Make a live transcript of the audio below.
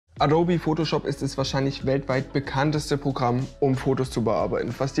Adobe Photoshop ist das wahrscheinlich weltweit bekannteste Programm, um Fotos zu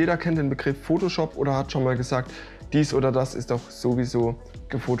bearbeiten. Fast jeder kennt den Begriff Photoshop oder hat schon mal gesagt, dies oder das ist doch sowieso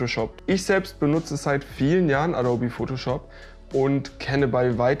gefotoshoppt. Ich selbst benutze seit vielen Jahren Adobe Photoshop und kenne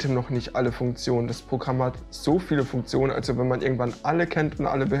bei weitem noch nicht alle Funktionen. Das Programm hat so viele Funktionen, also wenn man irgendwann alle kennt und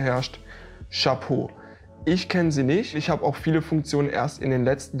alle beherrscht, Chapeau. Ich kenne sie nicht. Ich habe auch viele Funktionen erst in den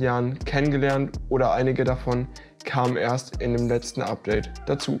letzten Jahren kennengelernt oder einige davon kamen erst in dem letzten Update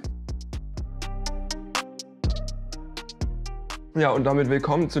dazu. Ja, und damit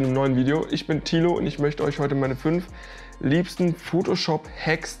willkommen zu einem neuen Video. Ich bin Thilo und ich möchte euch heute meine 5 liebsten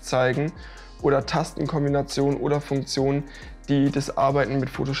Photoshop-Hacks zeigen oder Tastenkombinationen oder Funktionen, die das Arbeiten mit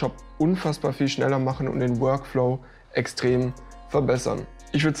Photoshop unfassbar viel schneller machen und den Workflow extrem verbessern.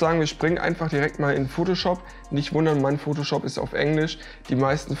 Ich würde sagen, wir springen einfach direkt mal in Photoshop. Nicht wundern, mein Photoshop ist auf Englisch. Die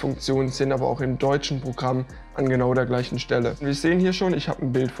meisten Funktionen sind aber auch im deutschen Programm an genau der gleichen Stelle. Wir sehen hier schon, ich habe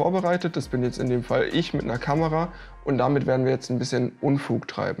ein Bild vorbereitet. Das bin jetzt in dem Fall ich mit einer Kamera und damit werden wir jetzt ein bisschen Unfug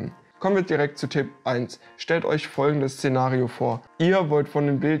treiben. Kommen wir direkt zu Tipp 1. Stellt euch folgendes Szenario vor. Ihr wollt von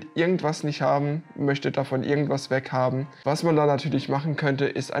dem Bild irgendwas nicht haben, möchtet davon irgendwas weghaben. Was man da natürlich machen könnte,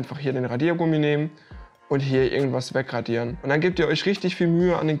 ist einfach hier den Radiergummi nehmen und hier irgendwas wegradieren. Und dann gebt ihr euch richtig viel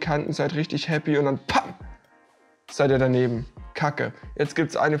Mühe an den Kanten, seid richtig happy und dann PAM! Seid ihr daneben. Kacke. Jetzt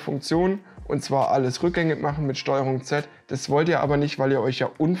gibt es eine Funktion und zwar alles rückgängig machen mit Steuerung Z. Das wollt ihr aber nicht, weil ihr euch ja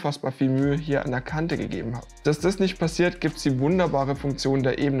unfassbar viel Mühe hier an der Kante gegeben habt. Dass das nicht passiert, gibt es die wunderbare Funktion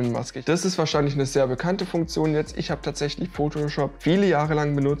der Ebenenmaske. Das ist wahrscheinlich eine sehr bekannte Funktion jetzt. Ich habe tatsächlich Photoshop viele Jahre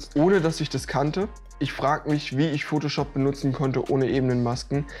lang benutzt, ohne dass ich das kannte. Ich frage mich, wie ich Photoshop benutzen konnte ohne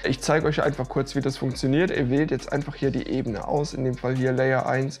Ebenenmasken. Ich zeige euch einfach kurz, wie das funktioniert. Ihr wählt jetzt einfach hier die Ebene aus, in dem Fall hier Layer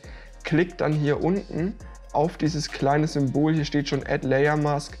 1. Klickt dann hier unten auf dieses kleine Symbol, hier steht schon Add Layer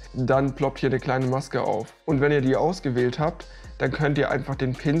Mask, dann ploppt hier eine kleine Maske auf. Und wenn ihr die ausgewählt habt, dann könnt ihr einfach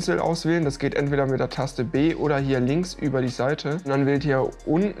den Pinsel auswählen. Das geht entweder mit der Taste B oder hier links über die Seite. Und dann wählt ihr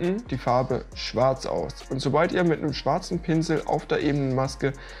unten die Farbe Schwarz aus. Und sobald ihr mit einem schwarzen Pinsel auf der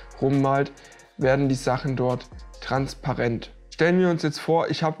Ebenenmaske rummalt, werden die Sachen dort transparent. Stellen wir uns jetzt vor,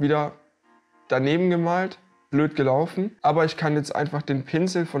 ich habe wieder daneben gemalt, blöd gelaufen, aber ich kann jetzt einfach den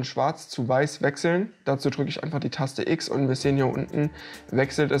Pinsel von schwarz zu weiß wechseln. Dazu drücke ich einfach die Taste X und wir sehen hier unten,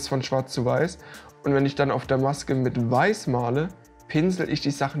 wechselt es von schwarz zu weiß. Und wenn ich dann auf der Maske mit weiß male, pinsel ich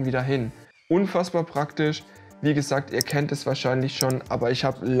die Sachen wieder hin. Unfassbar praktisch. Wie gesagt, ihr kennt es wahrscheinlich schon, aber ich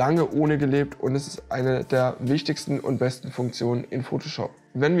habe lange ohne gelebt und es ist eine der wichtigsten und besten Funktionen in Photoshop.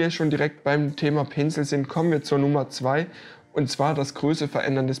 Wenn wir schon direkt beim Thema Pinsel sind, kommen wir zur Nummer 2 und zwar das Größe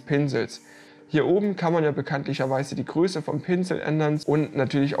verändern des Pinsels. Hier oben kann man ja bekanntlicherweise die Größe vom Pinsel ändern und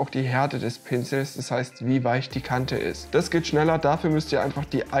natürlich auch die Härte des Pinsels, das heißt wie weich die Kante ist. Das geht schneller, dafür müsst ihr einfach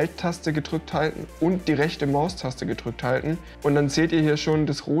die Alt-Taste gedrückt halten und die rechte Maustaste gedrückt halten. Und dann seht ihr hier schon,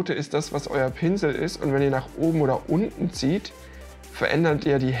 das Rote ist das, was euer Pinsel ist und wenn ihr nach oben oder unten zieht, verändert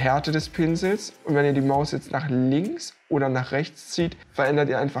ihr die Härte des Pinsels und wenn ihr die Maus jetzt nach links oder nach rechts zieht, verändert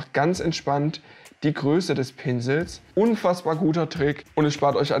ihr einfach ganz entspannt die Größe des Pinsels. Unfassbar guter Trick und es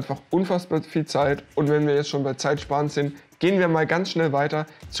spart euch einfach unfassbar viel Zeit. Und wenn wir jetzt schon bei Zeitsparen sind, gehen wir mal ganz schnell weiter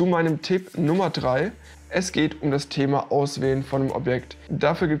zu meinem Tipp Nummer 3. Es geht um das Thema Auswählen von einem Objekt.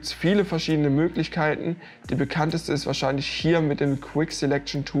 Dafür gibt es viele verschiedene Möglichkeiten. Die bekannteste ist wahrscheinlich hier mit dem Quick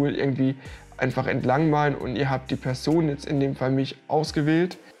Selection Tool irgendwie einfach entlangmalen und ihr habt die Person, jetzt in dem Fall mich,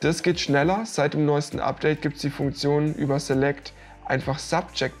 ausgewählt. Das geht schneller. Seit dem neuesten Update gibt es die Funktion über Select einfach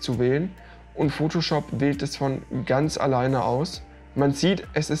Subject zu wählen. Und Photoshop wählt es von ganz alleine aus. Man sieht,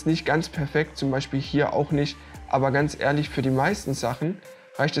 es ist nicht ganz perfekt, zum Beispiel hier auch nicht, aber ganz ehrlich, für die meisten Sachen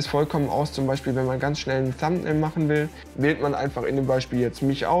reicht es vollkommen aus, zum Beispiel wenn man ganz schnell ein Thumbnail machen will, wählt man einfach in dem Beispiel jetzt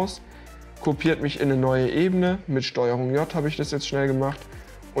mich aus, kopiert mich in eine neue Ebene, mit Steuerung J habe ich das jetzt schnell gemacht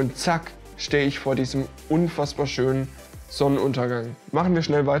und zack, stehe ich vor diesem unfassbar schönen Sonnenuntergang. Machen wir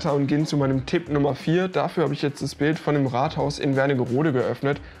schnell weiter und gehen zu meinem Tipp Nummer 4. Dafür habe ich jetzt das Bild von dem Rathaus in Wernigerode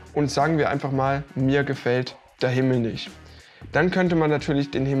geöffnet und sagen wir einfach mal, mir gefällt der Himmel nicht. Dann könnte man natürlich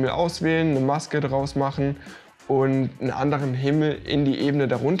den Himmel auswählen, eine Maske draus machen und einen anderen Himmel in die Ebene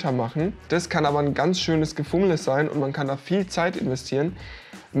darunter machen. Das kann aber ein ganz schönes Gefummel sein und man kann da viel Zeit investieren.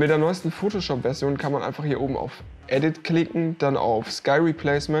 Mit der neuesten Photoshop-Version kann man einfach hier oben auf Edit klicken, dann auf Sky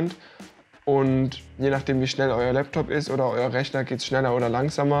Replacement. Und je nachdem wie schnell euer Laptop ist oder euer Rechner geht es schneller oder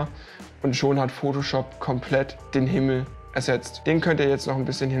langsamer und schon hat Photoshop komplett den Himmel ersetzt. Den könnt ihr jetzt noch ein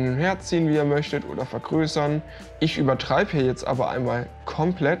bisschen hin und her ziehen, wie ihr möchtet oder vergrößern. Ich übertreibe hier jetzt aber einmal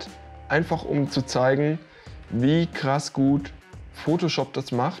komplett, einfach um zu zeigen, wie krass gut Photoshop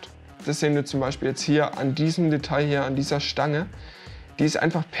das macht. Das sehen wir zum Beispiel jetzt hier an diesem Detail hier, an dieser Stange. Die ist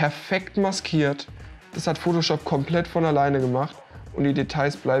einfach perfekt maskiert. Das hat Photoshop komplett von alleine gemacht. und die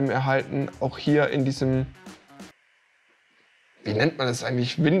Details bleiben erhalten. Auch hier in diesem, wie nennt man das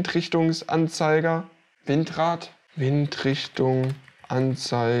eigentlich, Windrichtungsanzeiger? Windrad?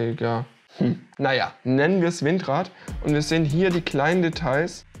 Windrichtung-Anzeiger. Naja, nennen wir es Windrad. Und wir sehen hier die kleinen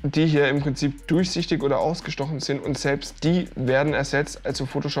Details, die hier im Prinzip durchsichtig oder ausgestochen sind, und selbst die werden ersetzt. Also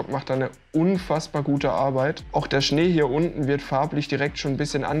Photoshop macht da eine unfassbar gute Arbeit. Auch der Schnee hier unten wird farblich direkt schon ein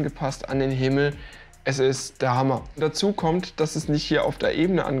bisschen angepasst an den Himmel. Es ist der Hammer. Dazu kommt, dass es nicht hier auf der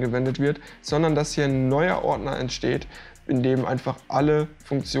Ebene angewendet wird, sondern dass hier ein neuer Ordner entsteht, in dem einfach alle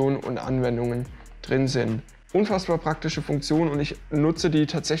Funktionen und Anwendungen drin sind. Unfassbar praktische Funktion, und ich nutze die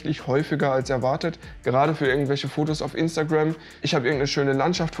tatsächlich häufiger als erwartet, gerade für irgendwelche Fotos auf Instagram. Ich habe irgendeine schöne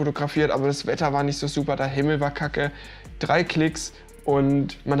Landschaft fotografiert, aber das Wetter war nicht so super, der Himmel war kacke. 3 Klicks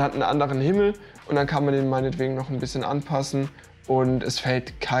und man hat einen anderen Himmel, und dann kann man den meinetwegen noch ein bisschen anpassen und es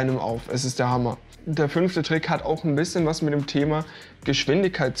fällt keinem auf. Es ist der Hammer. Der 5. Trick hat auch ein bisschen was mit dem Thema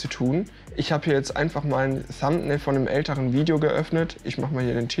Geschwindigkeit zu tun. Ich habe hier jetzt einfach mal ein Thumbnail von einem älteren Video geöffnet. Ich mache mal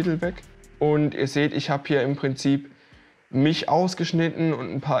hier den Titel weg. Und ihr seht, ich habe hier im Prinzip mich ausgeschnitten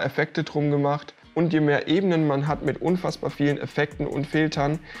und ein paar Effekte drum gemacht. Und je mehr Ebenen man hat mit unfassbar vielen Effekten und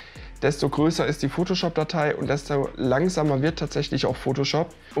Filtern, desto größer ist die Photoshop-Datei und desto langsamer wird tatsächlich auch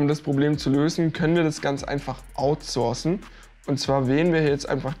Photoshop. Um das Problem zu lösen, können wir das ganz einfach outsourcen. Und zwar wählen wir jetzt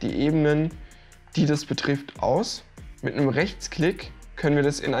einfach die Ebenen, die das betrifft, aus. Mit einem Rechtsklick können wir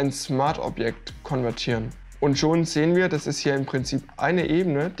das in ein Smart-Objekt konvertieren. Und schon sehen wir, das ist hier im Prinzip eine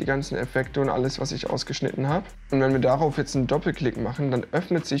Ebene, die ganzen Effekte und alles, was ich ausgeschnitten habe. Und wenn wir darauf jetzt einen Doppelklick machen, dann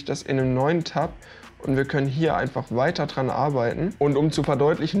öffnet sich das in einem neuen Tab und wir können hier einfach weiter dran arbeiten. Und um zu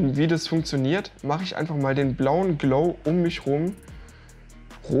verdeutlichen, wie das funktioniert, mache ich einfach mal den blauen Glow um mich rum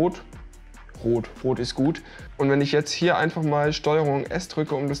rot. Rot ist gut. Und wenn ich jetzt hier einfach mal STRG S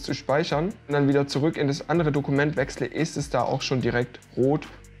drücke, um das zu speichern, und dann wieder zurück in das andere Dokument wechsle, ist es da auch schon direkt rot,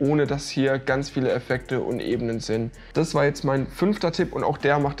 ohne dass hier ganz viele Effekte und Ebenen sind. Das war jetzt mein 5. Tipp, und auch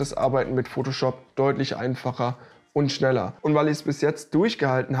der macht das Arbeiten mit Photoshop deutlich einfacher und schneller. Und weil ihr es bis jetzt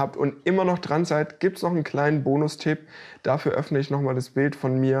durchgehalten habt und immer noch dran seid, gibt es noch einen kleinen Bonustipp. Dafür öffne ich nochmal das Bild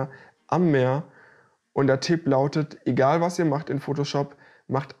von mir am Meer. Und der Tipp lautet, egal was ihr macht in Photoshop,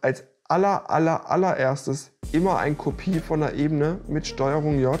 macht als allererstes immer eine Kopie von der Ebene mit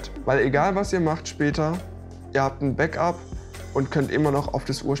STRG J. Weil egal was ihr macht später, ihr habt ein Backup und könnt immer noch auf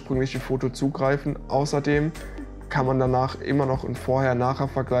das ursprüngliche Foto zugreifen. Außerdem kann man danach immer noch einen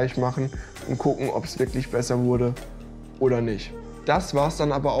Vorher-Nachher-Vergleich machen und gucken, ob es wirklich besser wurde oder nicht. Das war es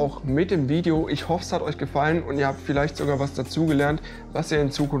dann aber auch mit dem Video. Ich hoffe, es hat euch gefallen und ihr habt vielleicht sogar was dazugelernt, was ihr in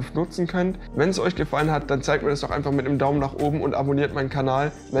Zukunft nutzen könnt. Wenn es euch gefallen hat, dann zeigt mir das doch einfach mit einem Daumen nach oben und abonniert meinen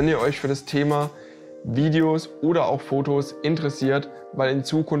Kanal, wenn ihr euch für das Thema Videos oder auch Fotos interessiert, weil in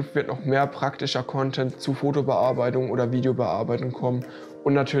Zukunft wird noch mehr praktischer Content zu Fotobearbeitung oder Videobearbeitung kommen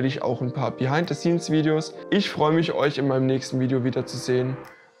und natürlich auch ein paar Behind-the-Scenes-Videos. Ich freue mich, euch in meinem nächsten Video wiederzusehen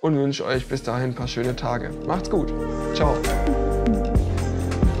und wünsche euch bis dahin ein paar schöne Tage. Macht's gut. Ciao.